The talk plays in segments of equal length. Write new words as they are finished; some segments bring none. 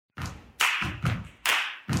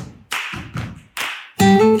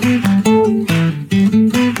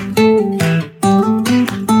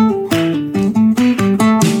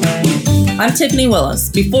Tiffany Willis.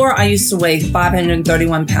 Before, I used to weigh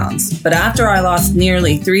 531 pounds, but after I lost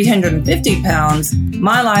nearly 350 pounds,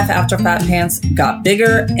 my life after Fat Pants got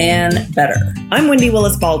bigger and better. I'm Wendy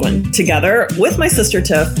Willis Baldwin. Together with my sister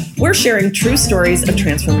Tiff, we're sharing true stories of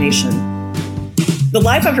transformation. The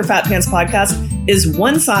Life After Fat Pants podcast is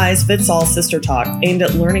one-size-fits-all sister talk aimed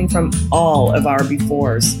at learning from all of our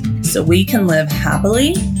befores. So we can live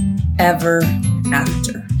happily ever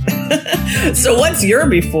after. So what's your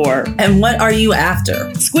before? And what are you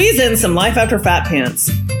after? Squeeze in some Life After Fat Pants.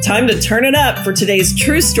 Time to turn it up for today's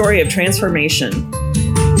true story of transformation.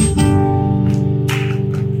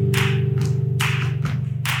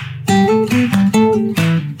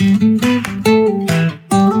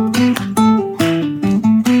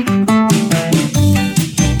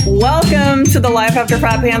 Welcome to the Life After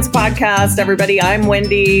Fat Pants podcast, everybody. I'm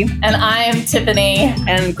Wendy. And I'm Tiffany.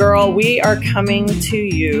 And girl, we are coming to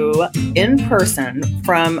you in person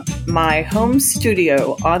from my home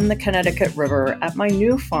studio on the Connecticut River at my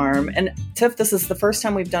new farm. And Tiff, this is the first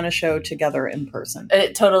time we've done a show together in person.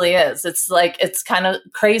 It totally is. It's kind of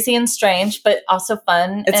crazy and strange, but also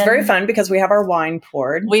fun. It's very fun because we have our wine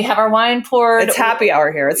poured. We have our wine poured. It's happy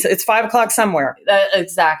hour here. It's 5 o'clock somewhere.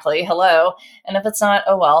 Exactly. Hello. And if it's not,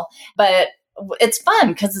 oh well. But it's fun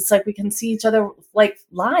because it's like we can see each other like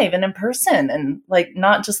live and in person and like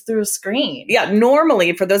not just through a screen. Yeah.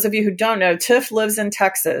 Normally, for those of you who don't know, Tiff lives in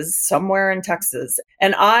Texas, somewhere in Texas.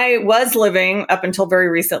 And I was living up until very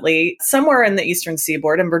recently somewhere in the Eastern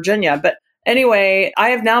Seaboard in Virginia. But anyway, I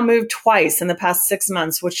have now moved twice in the past 6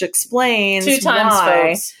 months, which explains 2 times,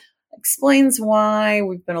 folks. Explains why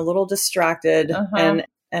we've been a little distracted and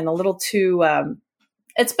a little too...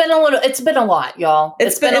 It's been a lot, y'all.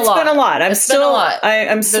 It's been a lot. I'm There's been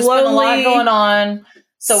a lot going on.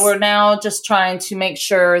 So we're now just trying to make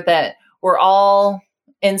sure that we're all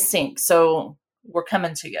in sync. So we're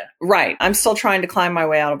coming to you. Right. I'm still trying to climb my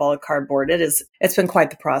way out of all the cardboard. It's been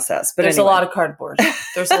quite the process. But there's anyway. a lot of cardboard.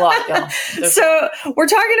 There's a lot, y'all. So we're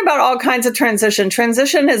talking about all kinds of transition.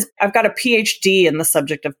 I've got a PhD in the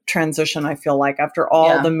subject of transition, I feel like, after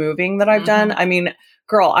all the moving that I've done. I mean,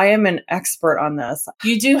 girl, I am an expert on this.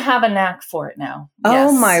 You do have a knack for it now.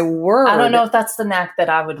 Oh, my word. I don't know if that's the knack that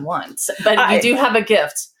I would want, but you do have a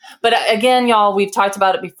gift. But again, y'all, we've talked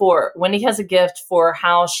about it before. Wendy has a gift for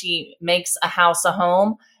how she makes a house a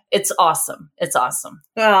home. It's awesome. It's awesome.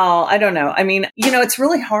 Well, I don't know. I mean, it's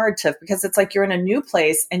really hard, Tiff, because it's like you're in a new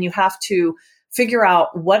place and you have to figure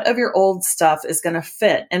out what of your old stuff is going to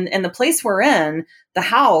fit. And the place we're in, the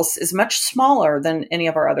house is much smaller than any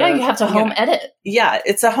of our other. Yeah, you have to home edit. Yeah,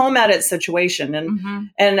 it's a home edit situation.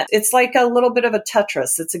 And it's like a little bit of a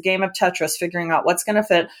Tetris. It's a game of Tetris, figuring out what's going to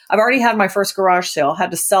fit. I've already had my first garage sale,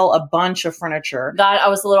 had to sell a bunch of furniture. God, I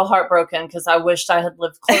was a little heartbroken because I wished I had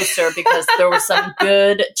lived closer because there were some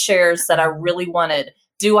good chairs that I really wanted.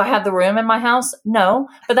 Do I have the room in my house? No,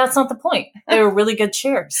 but that's not the point. They were really good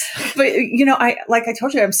chairs. But, I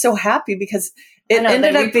told you, I'm so happy because it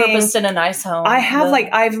ended up being repurposed in a nice home.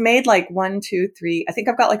 I've made 1, 2, 3. I think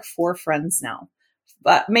I've got 4 friends now,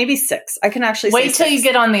 but maybe 6. I can actually wait till you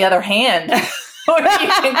get on the other hand. Or you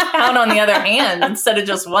can count on the other hand instead of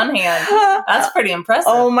just one hand. That's pretty impressive.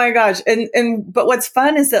 Oh my gosh. But what's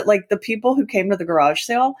fun is that the people who came to the garage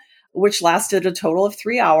sale, which lasted a total of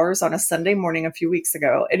 3 hours on a Sunday morning a few weeks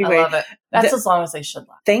ago. Anyway, I love it. That's as long as they should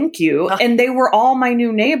last. Thank you. And they were all my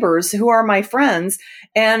new neighbors who are my friends.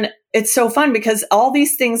 And it's so fun because all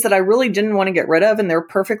these things that I really didn't want to get rid of, and they're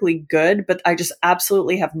perfectly good, but I just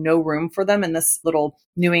absolutely have no room for them in this little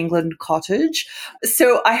New England cottage.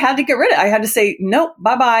 So I had to get rid of it. I had to say, nope,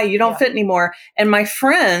 bye-bye. You don't fit anymore. And my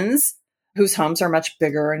friends, whose homes are much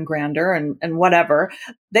bigger and grander and whatever,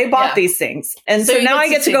 they bought these things. And so now I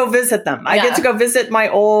get to go visit them. I get to go visit my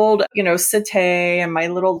old, settee and I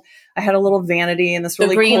had a little vanity and this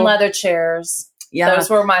really green cool leather chairs. Yeah. Those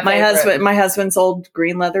were my favorite. My husband's old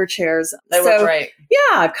green leather chairs. They were great.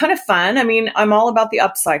 Yeah. Kind of fun. I mean, I'm all about the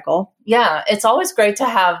upcycle. Yeah. It's always great to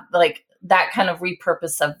have that kind of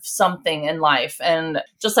repurpose of something in life. And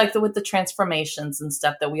just with the transformations and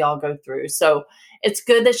stuff that we all go through. So it's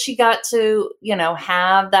good that she got to,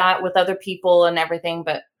 have that with other people and everything.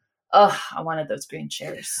 But, I wanted those green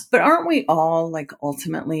chairs. But aren't we all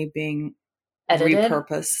ultimately being edited,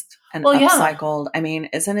 repurposed and upcycled? I mean,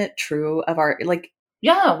 isn't it true of our,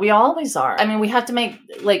 Yeah, we always are. I mean, we have to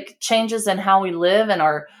make changes in how we live and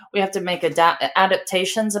we have to make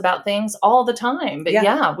adaptations about things all the time. But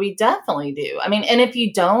yeah, we definitely do. I mean, and if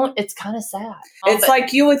you don't, it's kind of sad. It's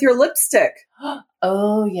like you with your lipstick.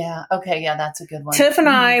 Oh, yeah. Okay. Yeah, that's a good one. Tiff and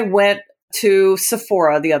I went to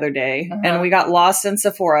Sephora the other day and we got lost in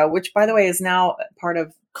Sephora, which by the way is now part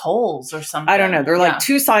of Kohl's or something. I don't know. There are like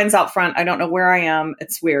 2 signs out front. I don't know where I am.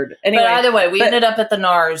 It's weird. Anyway, but either way, we ended up at the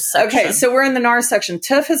NARS section. Okay, so we're in the NARS section.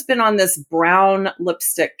 Tiff has been on this brown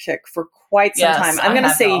lipstick kick for quite some time. I'm going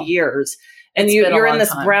to say years. And you're in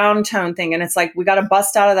this brown tone thing. And it's like, we got to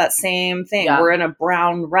bust out of that same thing. Yeah. We're in a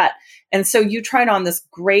brown red. And so you tried on this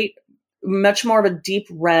great, much more of a deep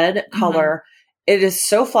red color. It is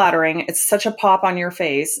so flattering. It's such a pop on your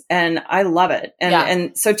face, and I love it.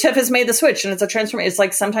 And so Tiff has made the switch, and it's a transformation. It's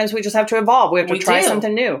like sometimes we just have to evolve. We have to try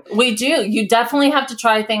something new. We do. You definitely have to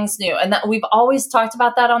try things new, and that we've always talked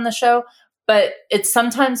about that on the show. But it's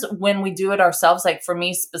sometimes when we do it ourselves, like for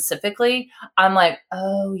me specifically, I'm like,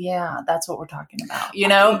 oh yeah, that's what we're talking about, you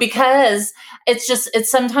know, because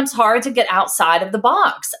it's sometimes hard to get outside of the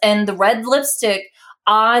box. And the red lipstick,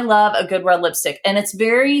 I love a good red lipstick, and it's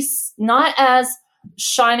very not as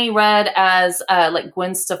shiny red as like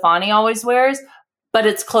Gwen Stefani always wears, but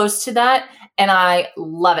it's close to that, and I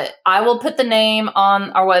love it. I will put the name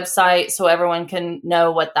on our website so everyone can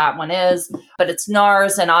know what that one is, but it's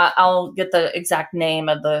NARS, and I'll get the exact name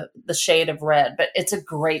of the shade of red, but it's a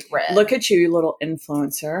great red. Look at you little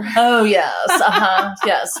influencer. Oh, yes.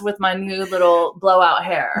 Yes, with my new little blowout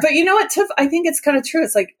hair. But you know what, Tiff? I think it's kind of true.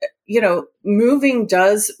 It's like, you know, moving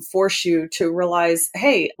does force you to realize,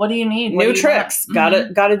 hey, what do you need? New tricks.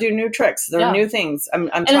 Gotta do new tricks. There are new things. I'm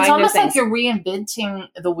trying new things. And it's almost like you're reinventing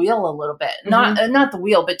the wheel a little bit. Not the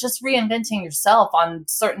wheel, but just reinventing yourself on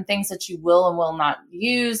certain things that you will and will not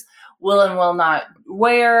use, will and will not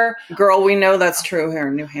wear. Girl, we know that's true here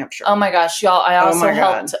in New Hampshire. Oh my gosh, y'all. I also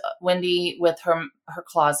helped Wendy with her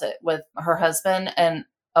closet with her husband, and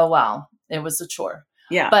oh wow, it was a chore.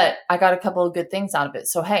 Yeah. But I got a couple of good things out of it.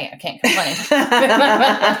 So, hey, I can't complain.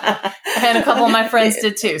 And a couple of my friends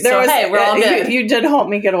did too. So, hey, we're all good. You did help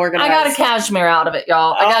me get organized. I got a cashmere out of it,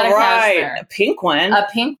 y'all. I got a cashmere. A pink one. A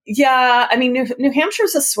pink? Yeah. I mean, New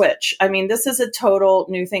Hampshire's a switch. I mean, this is a total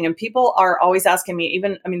new thing. And people are always asking me,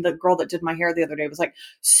 the girl that did my hair the other day was like,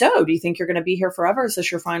 so do you think you're going to be here forever? Is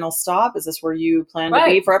this your final stop? Is this where you plan to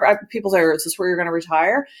be forever? People say, is this where you're going to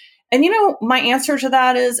retire? And, you know, my answer to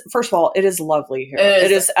that is, first of all, it is lovely here. It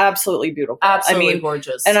is absolutely beautiful. Absolutely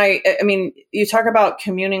gorgeous. And I mean, you talk about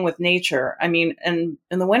communing with nature. I mean, and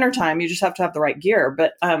in the wintertime, you just have to have the right gear.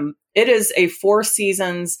 But it is a 4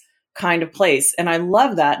 seasons kind of place. And I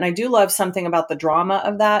love that. And I do love something about the drama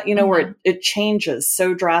of that, you know, where it changes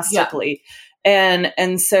so drastically. Yeah.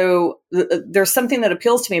 And so there's something that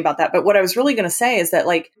appeals to me about that. But what I was really going to say is that,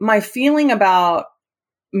 like, my feeling about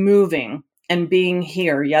moving and being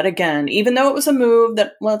here yet again, even though it was a move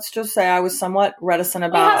that, let's just say, I was somewhat reticent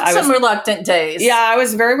about. I was reluctant days. Yeah, I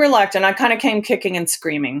was very reluctant. I kind of came kicking and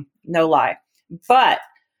screaming, no lie. But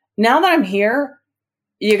now that I'm here,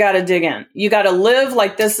 you got to dig in. You got to live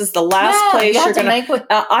like this is the last place you're going to make.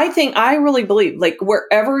 I really believe, like,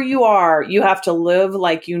 wherever you are, you have to live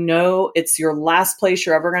like, you know, it's your last place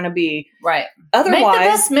you're ever going to be. Right. Otherwise, make the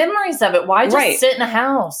best memories of it. Why just sit in a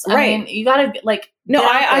house? I mean, you got to, like, no,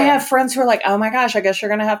 I have friends who are like, oh my gosh, I guess you're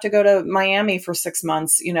going to have to go to Miami for 6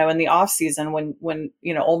 months, you know, in the off season when,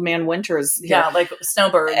 you know, old man winter's here. Yeah, like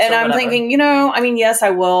snowbirds. And I'm thinking, you know, I mean, yes,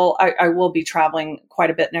 I will be traveling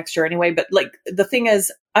quite a bit next year anyway. But, like, the thing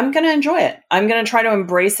is, I'm going to enjoy it. I'm going to try to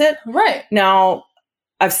embrace it. Right. Now,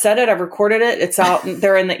 I've said it. I've recorded it. It's out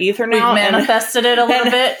there in the ether now. We've manifested it a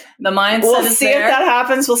little bit. The mindset is there. We'll see if that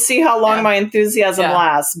happens. We'll see how long my enthusiasm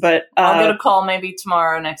lasts. But I'll get a call maybe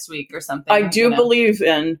tomorrow, next week or something. I do believe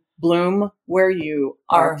in bloom where you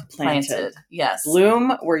are planted. Yes.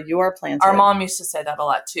 Bloom where you are planted. Our mom used to say that a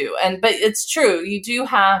lot too. But it's true. You do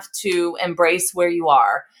have to embrace where you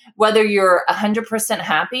are, whether you're 100%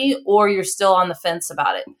 happy or you're still on the fence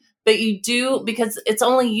about it. But you do, because it's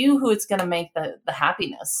only you who it's going to make the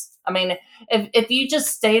happiness. I mean, if you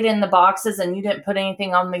just stayed in the boxes and you didn't put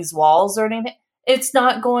anything on these walls or anything, it's just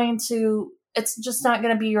not going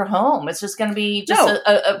to be your home. It's just going to be just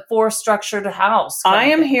a force-structured house. I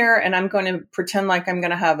am here, and I'm going to pretend like I'm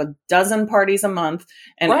going to have a dozen parties a month,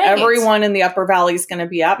 and everyone in the Upper Valley is going to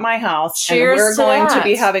be at my house. Cheers and we're to going that. to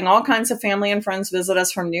be having all kinds of family and friends visit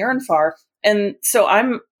us from near and far. And so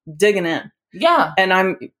I'm digging in. Yeah. And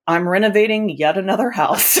I'm renovating yet another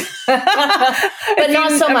house. But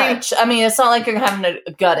not so much. I mean, it's not like you're having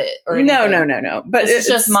to gut it or anything. No. But it's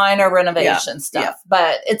just minor renovation stuff. Yeah.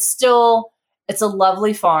 But it's a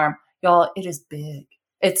lovely farm. Y'all, it is big.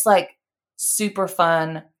 It's like super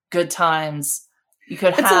fun, good times. It's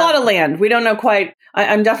a lot of land. We don't know quite.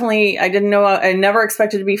 I didn't know. I never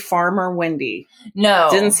expected to be Farmer Wendy. No.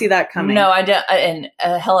 Didn't see that coming. No, I didn't. And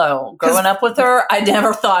hello, growing up with her, I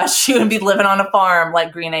never thought she would be living on a farm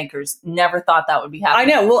like Green Acres. Never thought that would be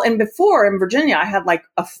happening. I know. Well, and before in Virginia, I had like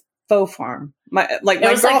a faux farm. It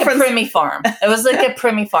was like a preemie farm. It was like a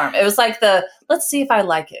preemie farm. It was like let's see if I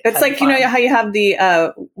like it. It's like, you know how you have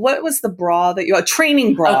the, what was the bra that a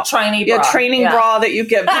training bra. Oh, training bra. Yeah, training bra that you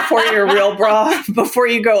get before your real bra, before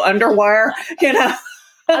you go underwire, you know.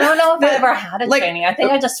 I don't know if I ever had a training. I think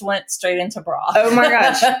I just went straight into bra. Oh my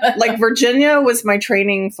gosh. Like Virginia was my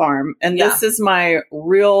training farm. And this is my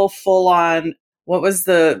real full on, what was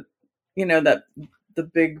the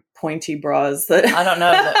big pointy bras that I don't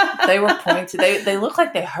know. They were pointy. They look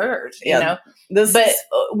like they hurt, you know? But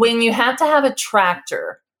when you have to have a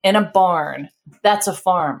tractor in a barn, that's a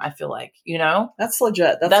farm, I feel like, you know? That's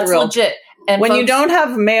legit. That's legit. And when you don't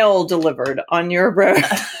have mail delivered on your road.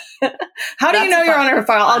 How do you know you're on a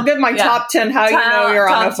farm? I'll give my top 10 how you know you're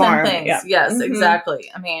on a farm. Things. Yeah. Yes,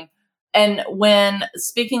 exactly. I mean, and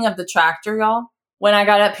speaking of the tractor, y'all, when I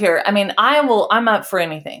got up here, I mean, I'm up for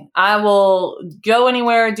anything. I will go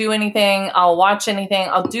anywhere, do anything. I'll watch anything.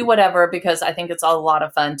 I'll do whatever because I think it's a lot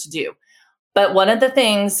of fun to do. But one of the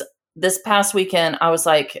things this past weekend, I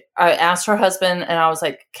asked her husband and I was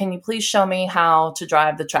like, can you please show me how to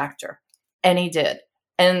drive the tractor? And he did.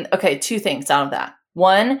 And okay, two things out of that.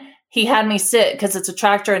 One, he had me sit because it's a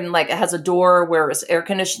tractor and like it has a door where it's air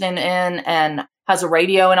conditioning in and has a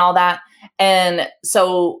radio and all that. And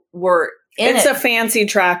so it's a fancy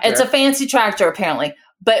tractor. It's a fancy tractor apparently.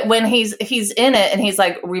 But when he's in it and he's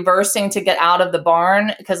like reversing to get out of the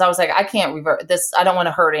barn, because I was like, I can't revert this. I don't want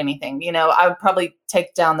to hurt anything. You know, I would probably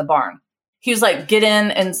take down the barn. He was like, get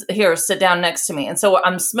in and here, sit down next to me. And so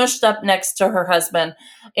I'm smushed up next to her husband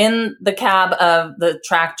in the cab of the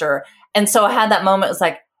tractor. And so I had that moment. It was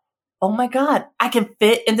like, oh my God, I can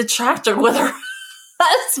fit in the tractor with her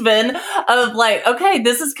husband of like, okay,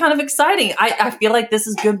 this is kind of exciting. I feel like this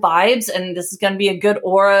is good vibes and this is going to be a good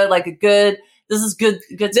aura, like this is good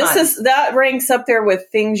time. That ranks up there with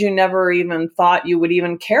things you never even thought you would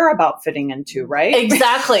even care about fitting into, right?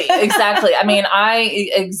 Exactly. I mean,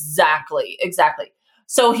 exactly.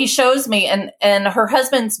 So he shows me and her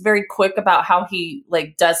husband's very quick about how he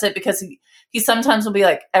like does it because he sometimes will be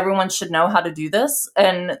like, everyone should know how to do this.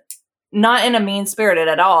 And not in a mean spirited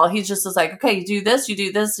at all. He just is like, okay, you do this, you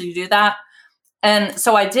do that. And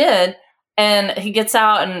so I did. And he gets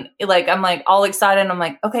out and like, I'm like all excited. And I'm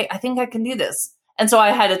like, okay, I think I can do this. And so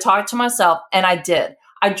I had to talk to myself and I did.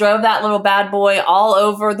 I drove that little bad boy all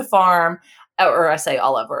over the farm, or I say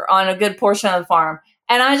all over, on a good portion of the farm.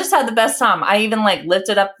 And I just had the best time. I even like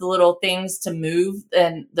lifted up the little things to move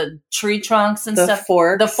and the tree trunks and stuff.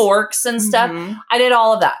 The forks and stuff. I did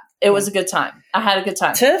all of that. It was a good time. I had a good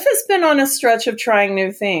time. Tiff has been on a stretch of trying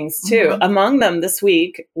new things too. Among them this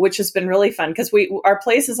week, which has been really fun because our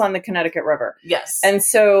place is on the Connecticut River. Yes. And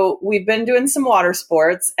so we've been doing some water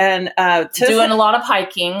sports and Tiff doing a lot of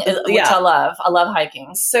hiking, which I love. I love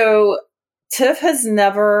hiking. So Tiff has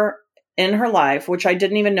never in her life, which I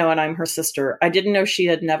didn't even know, and I'm her sister, I didn't know she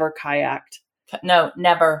had never kayaked. No,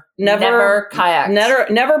 never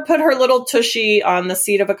kayaked. Never put her little tushy on the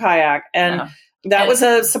seat of a kayak. And that was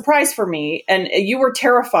a surprise for me. And you were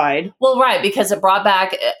terrified. Well, right. Because it brought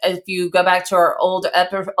back, if you go back to our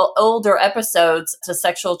older episodes to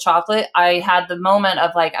Sexual Chocolate, I had the moment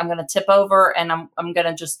of like, I'm going to tip over and I'm going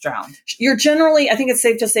to just drown. You're generally, I think it's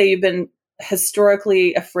safe to say you've been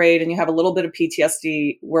historically afraid and you have a little bit of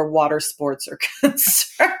PTSD where water sports are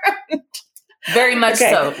concerned. Very much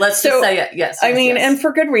so. Let's just say it. Yes. I mean, and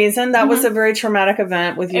for good reason. That was a very traumatic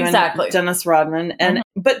event with you and Dennis Rodman. And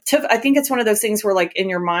but Tiff, I think it's one of those things where like in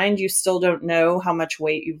your mind, you still don't know how much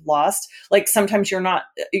weight you've lost. Like sometimes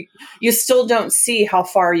you still don't see how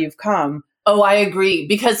far you've come. Oh, I agree.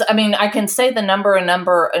 Because I mean, I can say the number,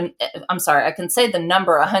 I can say the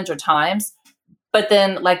number 100 times. But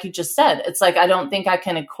then, like you just said, it's like, I don't think I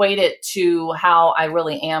can equate it to how I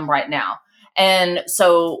really am right now. And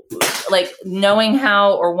so like knowing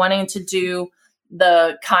how or wanting to do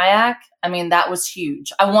the kayak, I mean, that was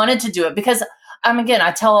huge. I wanted to do it because again,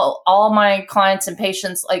 I tell all my clients and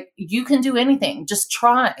patients, like, you can do anything, just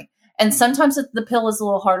try. And sometimes the pill is a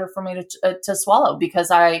little harder for me to swallow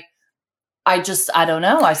because I don't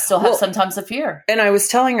know. I still have sometimes a fear. And I was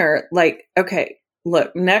telling her like, okay,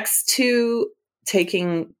 look, next to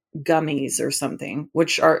taking gummies or something,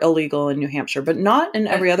 which are illegal in New Hampshire, but not in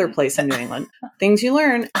every other place in New England. Things you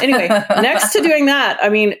learn. Anyway, next to doing that, I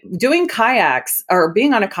mean, doing kayaks or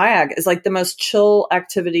being on a kayak is like the most chill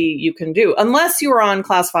activity you can do, unless you were on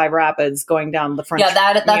Class 5 rapids going down the French.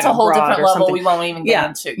 Yeah, that's a whole different level we won't even get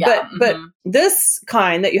into. Yeah. But this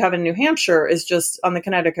kind that you have in New Hampshire is just on the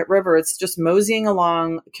Connecticut River. It's just moseying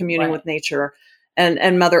along, communing with nature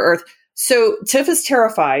and Mother Earth. So Tiff is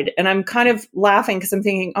terrified and I'm kind of laughing because I'm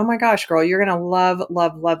thinking, oh my gosh, girl, you're going to love,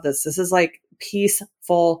 love, love this. This is like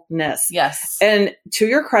peacefulness. Yes. And to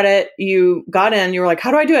your credit, you got in, you were like,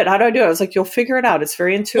 how do I do it? How do I do it? I was like, you'll figure it out. It's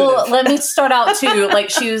very intuitive. Well, let me start out too. Like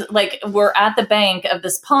she was like, we're at the bank of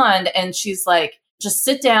this pond and she's like, just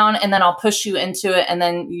sit down and then I'll push you into it and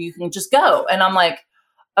then you can just go. And I'm like,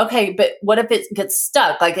 okay, but what if it gets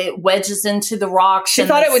stuck? Like it wedges into the rocks. She and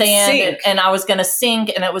thought the it would sand sink. and I was going to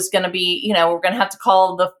sink and it was going to be, we're going to have to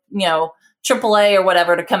call the, AAA or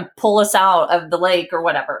whatever to come pull us out of the lake or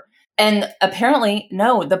whatever. And apparently,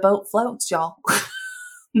 no, the boat floats, y'all.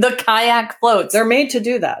 The kayak floats. They're made to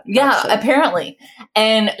do that. Yeah, actually. apparently.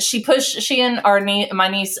 And my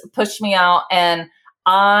niece pushed me out and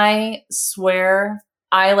I swear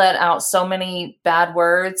I let out so many bad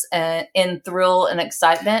words and in thrill and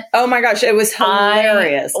excitement. Oh my gosh, it was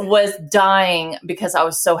hilarious. I was dying because I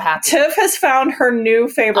was so happy. Tiff has found her new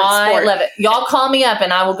favorite sport. I love it. Y'all call me up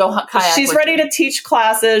and I will go kayak. She's ready to teach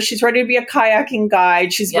classes. She's ready to be a kayaking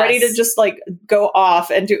guide. She's ready to just like go off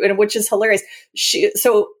and do it, which is hilarious.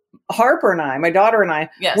 So Harper and I, my daughter and I,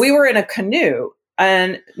 we were in a canoe.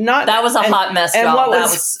 And that was a hot mess. And y'all. what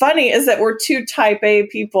was funny is that we're two type A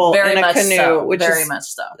people in a canoe, which very is much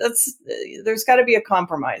so. There's got to be a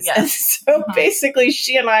compromise. Yes. And so basically,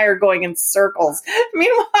 she and I are going in circles.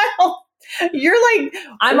 Meanwhile, you're like,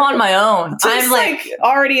 I'm on my own. I'm like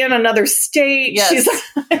already in another state. Yes. She's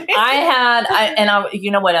like,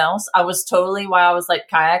 you know what else? I was totally while I was like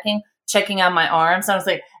kayaking, checking out my arms. I was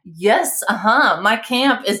like, yes, my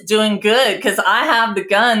camp is doing good because I have the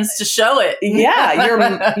guns to show it.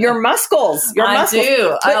 Yeah, your muscles. I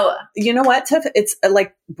do. But you know what, Tiff? It's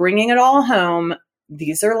like bringing it all home.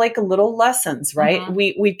 These are like little lessons, right?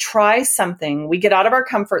 Mm-hmm. We try something. We get out of our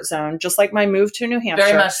comfort zone, just like my move to New Hampshire.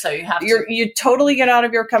 Very much so. You have to. You totally get out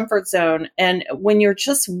of your comfort zone. And when you're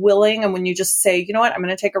just willing and when you just say, you know what, I'm going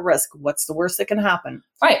to take a risk. What's the worst that can happen?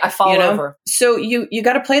 Right. I fall over. So you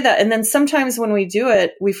got to play that. And then sometimes when we do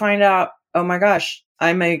it, we find out, oh my gosh,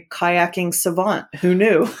 I'm a kayaking savant. Who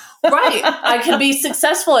knew? Right. I could be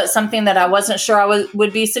successful at something that I wasn't sure I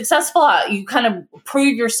would be successful at. You kind of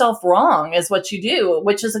prove yourself wrong is what you do,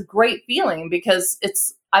 which is a great feeling because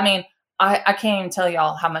I can't even tell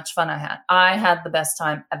y'all how much fun I had. I had the best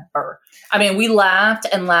time ever. I mean, we laughed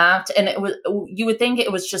and you would think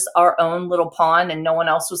it was just our own little pond and no one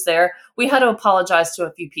else was there. We had to apologize to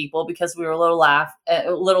a few people because we were a little loud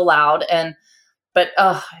but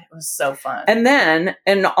it was so fun. And then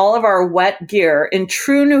in all of our wet gear in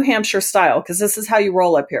true New Hampshire style, because this is how you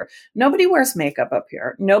roll up here. Nobody wears makeup up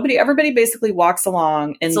here. Everybody basically walks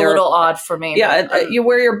along. It's a little odd for me. Yeah. You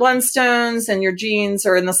wear your Blundstones and your jeans,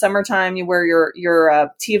 or in the summertime, you wear your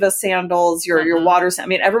Teva sandals, your water. I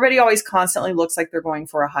mean, everybody always constantly looks like they're going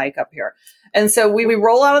for a hike up here. And so we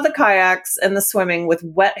roll out of the kayaks and the swimming with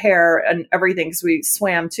wet hair and everything because we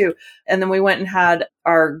swam too. And then we went and had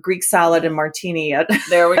our Greek salad and martini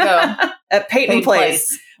there we go at Peyton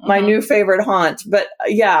Place, my new favorite haunt. But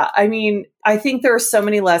yeah, I mean, I think there are so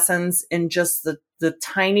many lessons in just the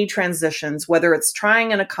tiny transitions, whether it's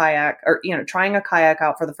trying a kayak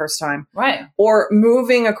out for the first time, right, or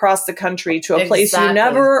moving across the country to a place you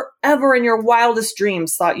never ever in your wildest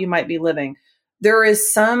dreams thought you might be living. There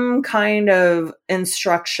is some kind of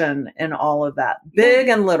instruction in all of that, big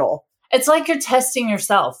and little. It's like you're testing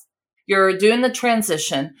yourself. You're doing the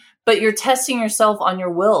transition, but you're testing yourself on your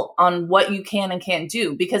will, on what you can and can't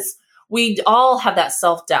do, because we all have that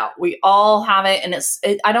self-doubt. We all have it.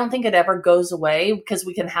 And I don't think it ever goes away because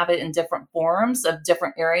we can have it in different forms of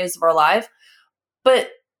different areas of our life. But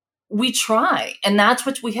we try, and that's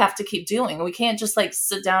what we have to keep doing. We can't just like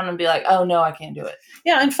sit down and be like, oh no, I can't do it.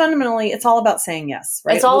 Yeah. And fundamentally it's all about saying yes,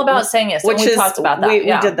 right? It's all about saying yes. Which we talked about that. We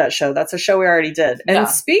did that show. That's a show we already did. And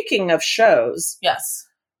speaking of shows, yes,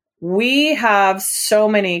 we have so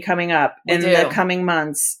many coming up in the coming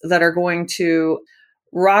months that are going to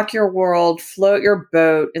rock your world, float your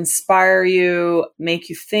boat, inspire you, make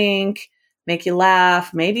you think, make you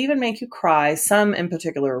laugh, maybe even make you cry. Some in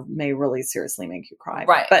particular may really seriously make you cry.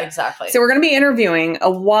 Right, exactly. So we're going to be interviewing a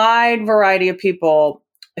wide variety of people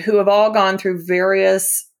who have all gone through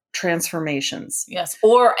various transformations. Yes.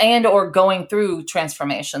 Or going through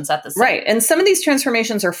transformations at the same time. Right. And some of these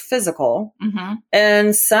transformations are physical,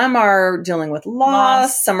 and some are dealing with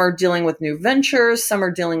loss, some are dealing with new ventures, some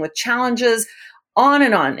are dealing with challenges, on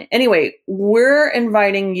and on. Anyway, we're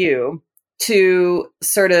inviting you to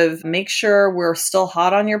sort of make sure we're still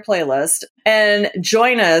hot on your playlist and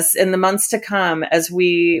join us in the months to come as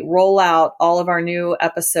we roll out all of our new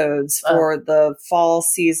episodes for the fall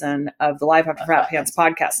season of the Life After Fat Pants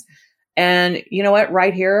podcast. And you know what?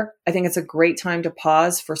 Right here, I think it's a great time to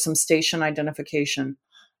pause for some station identification.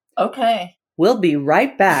 Okay. We'll be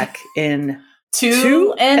right back in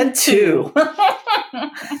Two and two.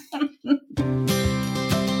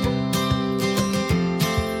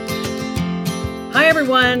 Hi,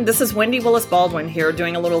 everyone. This is Wendy Willis Baldwin here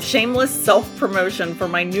doing a little shameless self-promotion for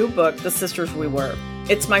my new book, The Sisters We Were.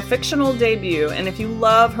 It's my fictional debut, and if you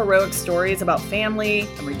love heroic stories about family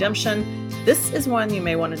and redemption, this is one you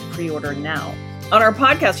may want to pre-order now. On our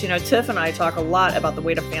podcast, Tiff and I talk a lot about the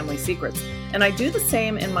weight of family secrets, and I do the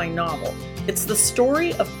same in my novel. It's the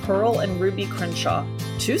story of Pearl and Ruby Crenshaw,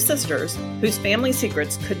 two sisters whose family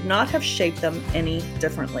secrets could not have shaped them any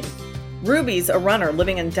differently. Ruby's a runner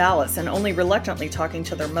living in Dallas and only reluctantly talking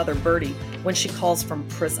to their mother, Bertie, when she calls from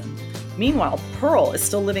prison. Meanwhile, Pearl is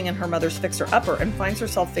still living in her mother's fixer-upper and finds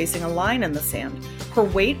herself facing a line in the sand. Her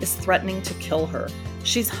weight is threatening to kill her.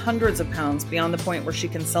 She's hundreds of pounds beyond the point where she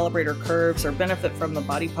can celebrate her curves or benefit from the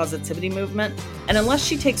body positivity movement, and unless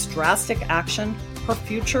she takes drastic action, her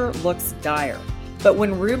future looks dire. But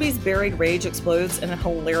when Ruby's buried rage explodes in a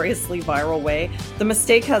hilariously viral way, the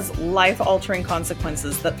mistake has life-altering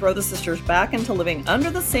consequences that throw the sisters back into living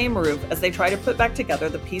under the same roof as they try to put back together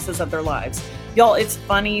the pieces of their lives. Y'all, it's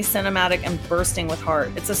funny, cinematic, and bursting with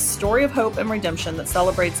heart. It's a story of hope and redemption that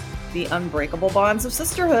celebrates the unbreakable bonds of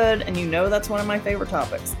sisterhood, and that's one of my favorite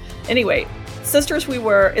topics. Anyway, Sisters We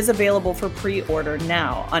Were is available for pre-order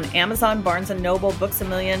now on Amazon, Barnes & Noble, Books A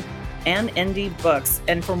Million, and Indie Books.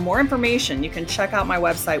 And for more information, you can check out my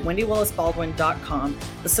website, wendywillisbaldwin.com.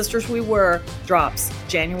 The Sisters We Were drops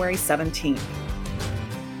January 17th.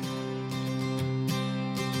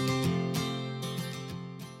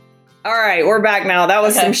 All right, we're back now. That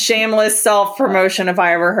was some shameless self-promotion if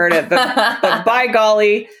I ever heard it, but by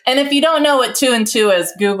golly. And if you don't know what 2 and 2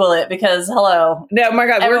 is, Google it because, hello. Oh my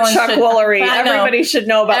God, we're Chuck Woolery. Everybody should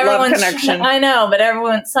know about Love Connection. I know,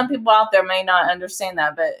 but some people out there may not understand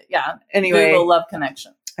that, but yeah. Anyway, Google Love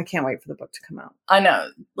Connection. I can't wait for the book to come out. I know.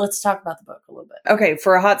 Let's talk about the book a little bit. Okay,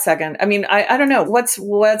 for a hot second. I mean, I don't know.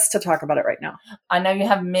 What's to talk about it right now? I know you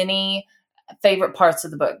have many favorite parts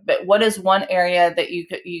of the book, but what is one area that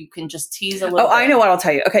you can just tease a little bit? I know what I'll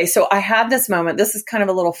tell you. Okay, so I have this moment. This is kind of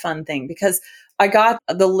a little fun thing because I got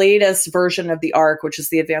the latest version of the ARC, which is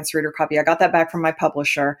the advanced reader copy. I got that back from my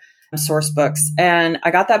publisher, Source Books, and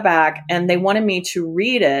I got that back and they wanted me to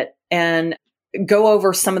read it and go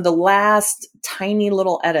over some of the last tiny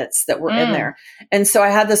little edits that were in there. And so I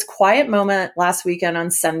had this quiet moment last weekend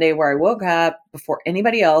on Sunday where I woke up before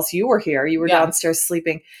anybody else. You were here. You were downstairs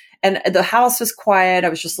sleeping. And the house was quiet. I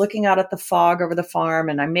was just looking out at the fog over the farm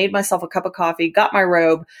and I made myself a cup of coffee, got my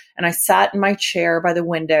robe, and I sat in my chair by the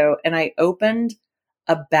window and I opened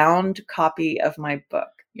a bound copy of my book.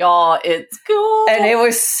 Y'all, it's cool. And it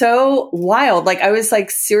was so wild. Like, I was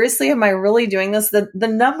like, seriously, am I really doing this? The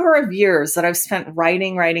number of years that I've spent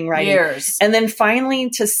writing. Years. And then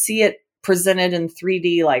finally to see it presented in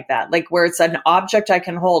 3D like that, like where it's an object I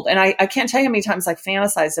can hold. And I can't tell you how many times I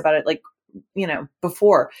fantasized about it, like,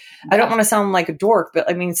 before. I don't want to sound like a dork, but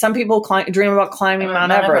I mean, some people dream about climbing Mount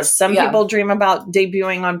Everest. Some people dream about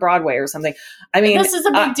debuting on Broadway or something. I mean, this is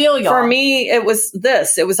a big deal, y'all. For me, it was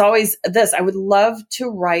this. It was always this. I would love to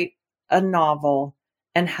write a novel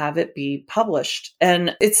and have it be published.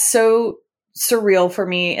 And it's so surreal for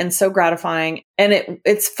me and so gratifying. And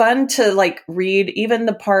it's fun to like read even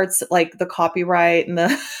the parts like the copyright and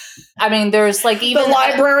there's like even the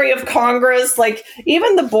Library of Congress, like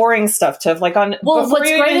even the boring stuff to like on. Well,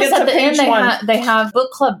 what's great is at the end they have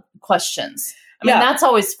book club questions. I mean, that's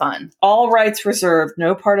always fun. All rights reserved.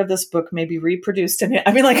 No part of this book may be reproduced in it.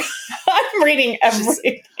 I mean, like, I'm reading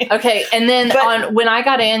everything. Okay. And then when I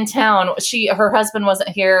got in town, her husband wasn't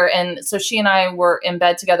here. And so she and I were in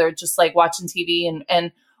bed together, just like watching TV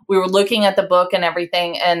and we were looking at the book and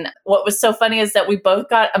everything. And what was so funny is that we both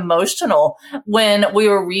got emotional when we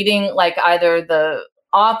were reading like either the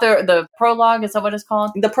prologue, is that what it's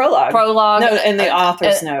called? The prologue. No, and the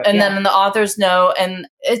author's note. And then in the author's note. And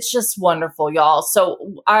it's just wonderful, y'all.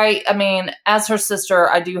 So I mean, as her sister,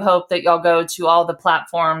 I do hope that y'all go to all the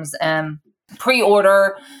platforms and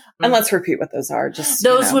pre-order. And let's repeat what those are.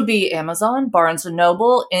 Those would be Amazon, Barnes &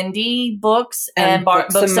 Noble, Indie Books, and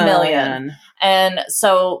Books A Million. And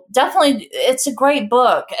so definitely it's a great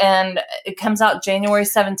book and it comes out January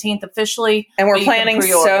 17th officially. And we're planning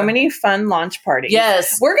so many fun launch parties.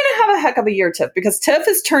 Yes. We're going to have a heck of a year, Tiff, because Tiff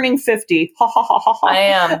is turning 50. Ha ha ha ha ha. I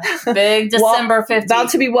am. Big December 50.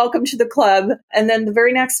 About to be welcomed to the club. And then the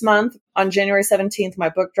very next month on January 17th, my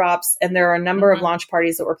book drops. And there are a number of launch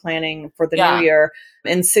parties that we're planning for the new year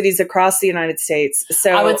in cities across the United States.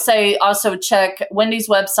 So I would say also check Wendy's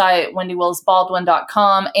website,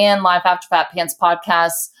 wendywillisbaldwin.com, and Life After Fat Pants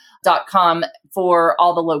podcast sistertalk.com for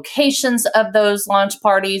all the locations of those launch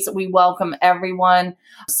parties. We welcome everyone.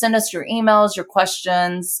 Send us your emails, your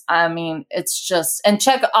questions. I mean, it's just, and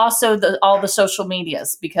check also all the social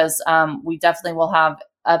medias, because we definitely will have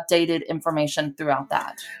updated information throughout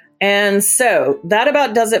that. And so that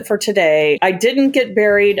about does it for today. I didn't get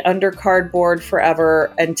buried under cardboard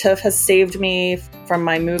forever, and Tiff has saved me from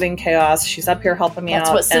my moving chaos. She's up here helping me out.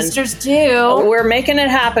 That's what sisters do. We're making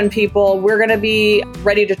it happen, people. We're going to be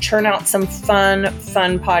ready to churn out some fun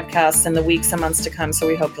podcasts in the weeks and months to come. So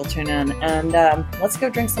we hope you'll tune in, and let's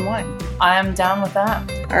go drink some wine. I am down with that.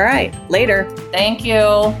 All right. Later. Thank you.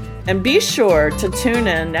 And be sure to tune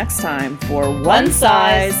in next time for One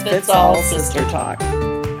Size Fits All Sister Talk.